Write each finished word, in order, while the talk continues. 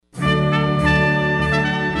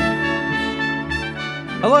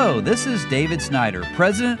Hello, this is David Snyder,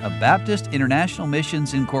 President of Baptist International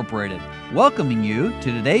Missions Incorporated, welcoming you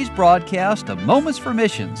to today's broadcast of Moments for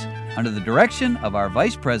Missions under the direction of our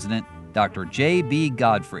Vice President, Dr. J.B.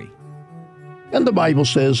 Godfrey. And the Bible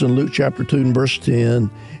says in Luke chapter 2 and verse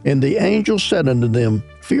 10, "And the angel said unto them,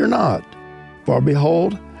 Fear not, for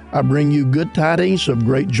behold, I bring you good tidings of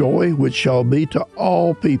great joy, which shall be to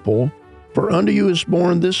all people. For unto you is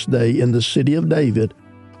born this day in the city of David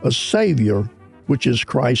a Savior, which is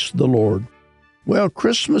Christ the Lord." Well,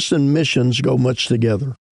 Christmas and missions go much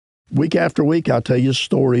together. Week after week, I'll tell you a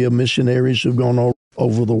story of missionaries who've gone all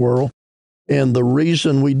over the world. And the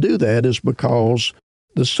reason we do that is because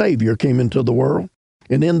the Savior came into the world.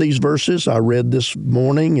 And in these verses I read this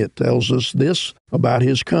morning, it tells us this about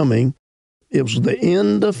his coming. It was the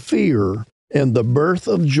end of fear and the birth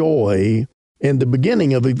of joy and the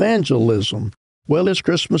beginning of evangelism. Well, it's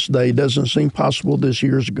Christmas Day. Doesn't seem possible. This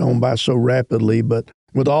year's gone by so rapidly, but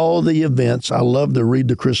with all the events, I love to read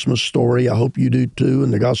the Christmas story. I hope you do too,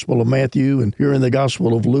 in the Gospel of Matthew and here in the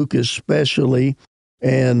Gospel of Luke especially.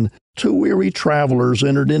 And two weary travelers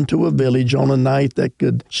entered into a village on a night that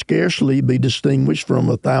could scarcely be distinguished from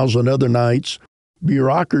 1,000 other nights.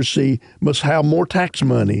 Bureaucracy must have more tax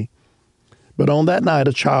money. But on that night,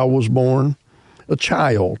 a child was born, a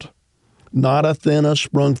child. Not Athena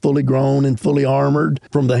sprung fully grown and fully armored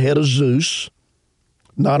from the head of Zeus,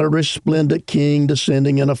 not a resplendent king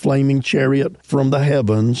descending in a flaming chariot from the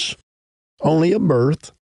heavens, only a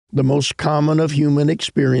birth, the most common of human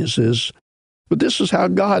experiences. But this is how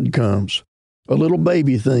God comes, a little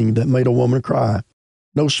baby thing that made a woman cry.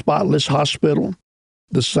 No spotless hospital,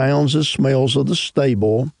 the sounds and smells of the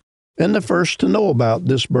stable, and the first to know about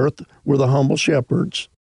this birth were the humble shepherds.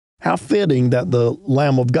 How fitting that the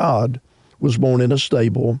Lamb of God was born in a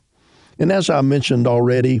stable. And as I mentioned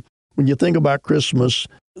already, when you think about Christmas,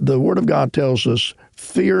 the Word of God tells us,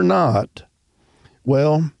 fear not.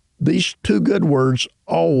 Well, these two good words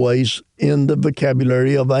always in the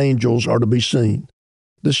vocabulary of angels are to be seen.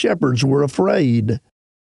 The shepherds were afraid,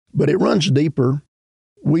 but it runs deeper.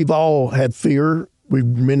 We've all had fear.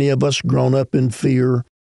 Many of us grown up in fear.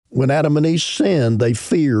 When Adam and Eve sinned, they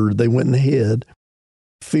feared. They went and hid.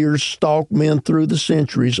 Fear stalked men through the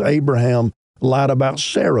centuries. Abraham lied about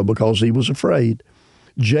Sarah because he was afraid.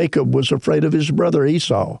 Jacob was afraid of his brother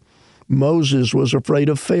Esau. Moses was afraid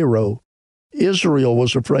of Pharaoh. Israel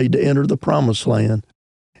was afraid to enter the promised land.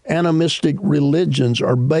 Animistic religions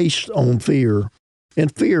are based on fear.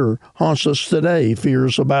 And fear haunts us today.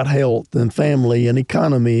 Fears about health and family and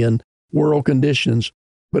economy and world conditions.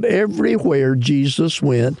 But everywhere Jesus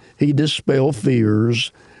went, he dispelled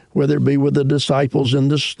fears, whether it be with the disciples in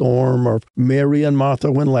the storm or Mary and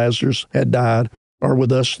Martha when Lazarus had died, or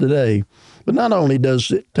with us today. But not only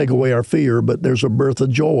does it take away our fear, but there's a birth of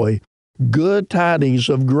joy. Good tidings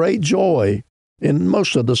of great joy. And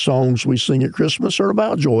most of the songs we sing at Christmas are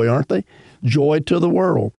about joy, aren't they? Joy to the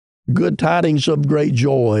world. Good tidings of great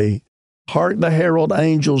joy. Hark the herald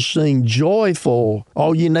angels sing, joyful,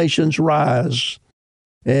 all ye nations rise.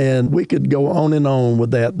 And we could go on and on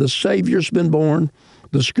with that. The Savior's been born.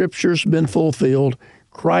 The Scripture's been fulfilled.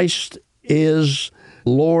 Christ is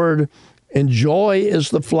Lord. And joy is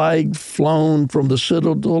the flag flown from the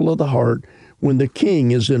citadel of the heart when the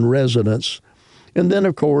King is in residence. And then,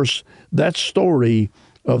 of course, that story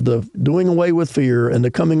of the doing away with fear and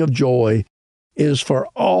the coming of joy is for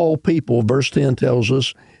all people. Verse 10 tells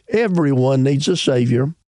us everyone needs a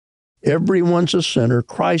Savior. Everyone's a sinner.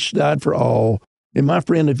 Christ died for all. And my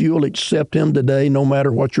friend, if you will accept him today, no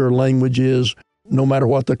matter what your language is, no matter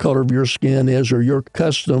what the color of your skin is or your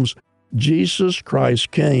customs, Jesus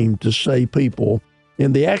Christ came to save people.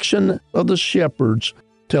 And the action of the shepherds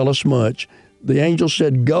tell us much. The angel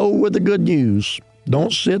said, go with the good news.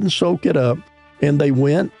 Don't sit and soak it up. And they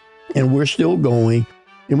went, and we're still going.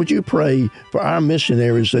 And would you pray for our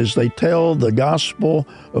missionaries as they tell the gospel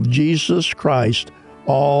of Jesus Christ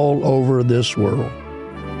all over this world?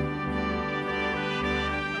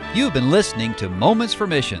 You've been listening to Moments for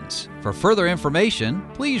Missions. For further information,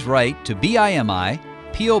 please write to BIMI,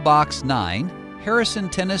 P.O. Box 9, Harrison,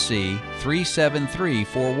 Tennessee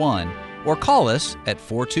 37341, or call us at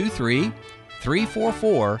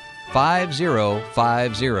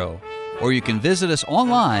 423-344-5050. Or you can visit us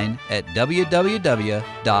online at www.bimi.org.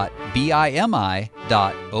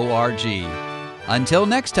 Until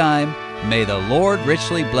next time, may the Lord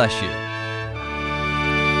richly bless you.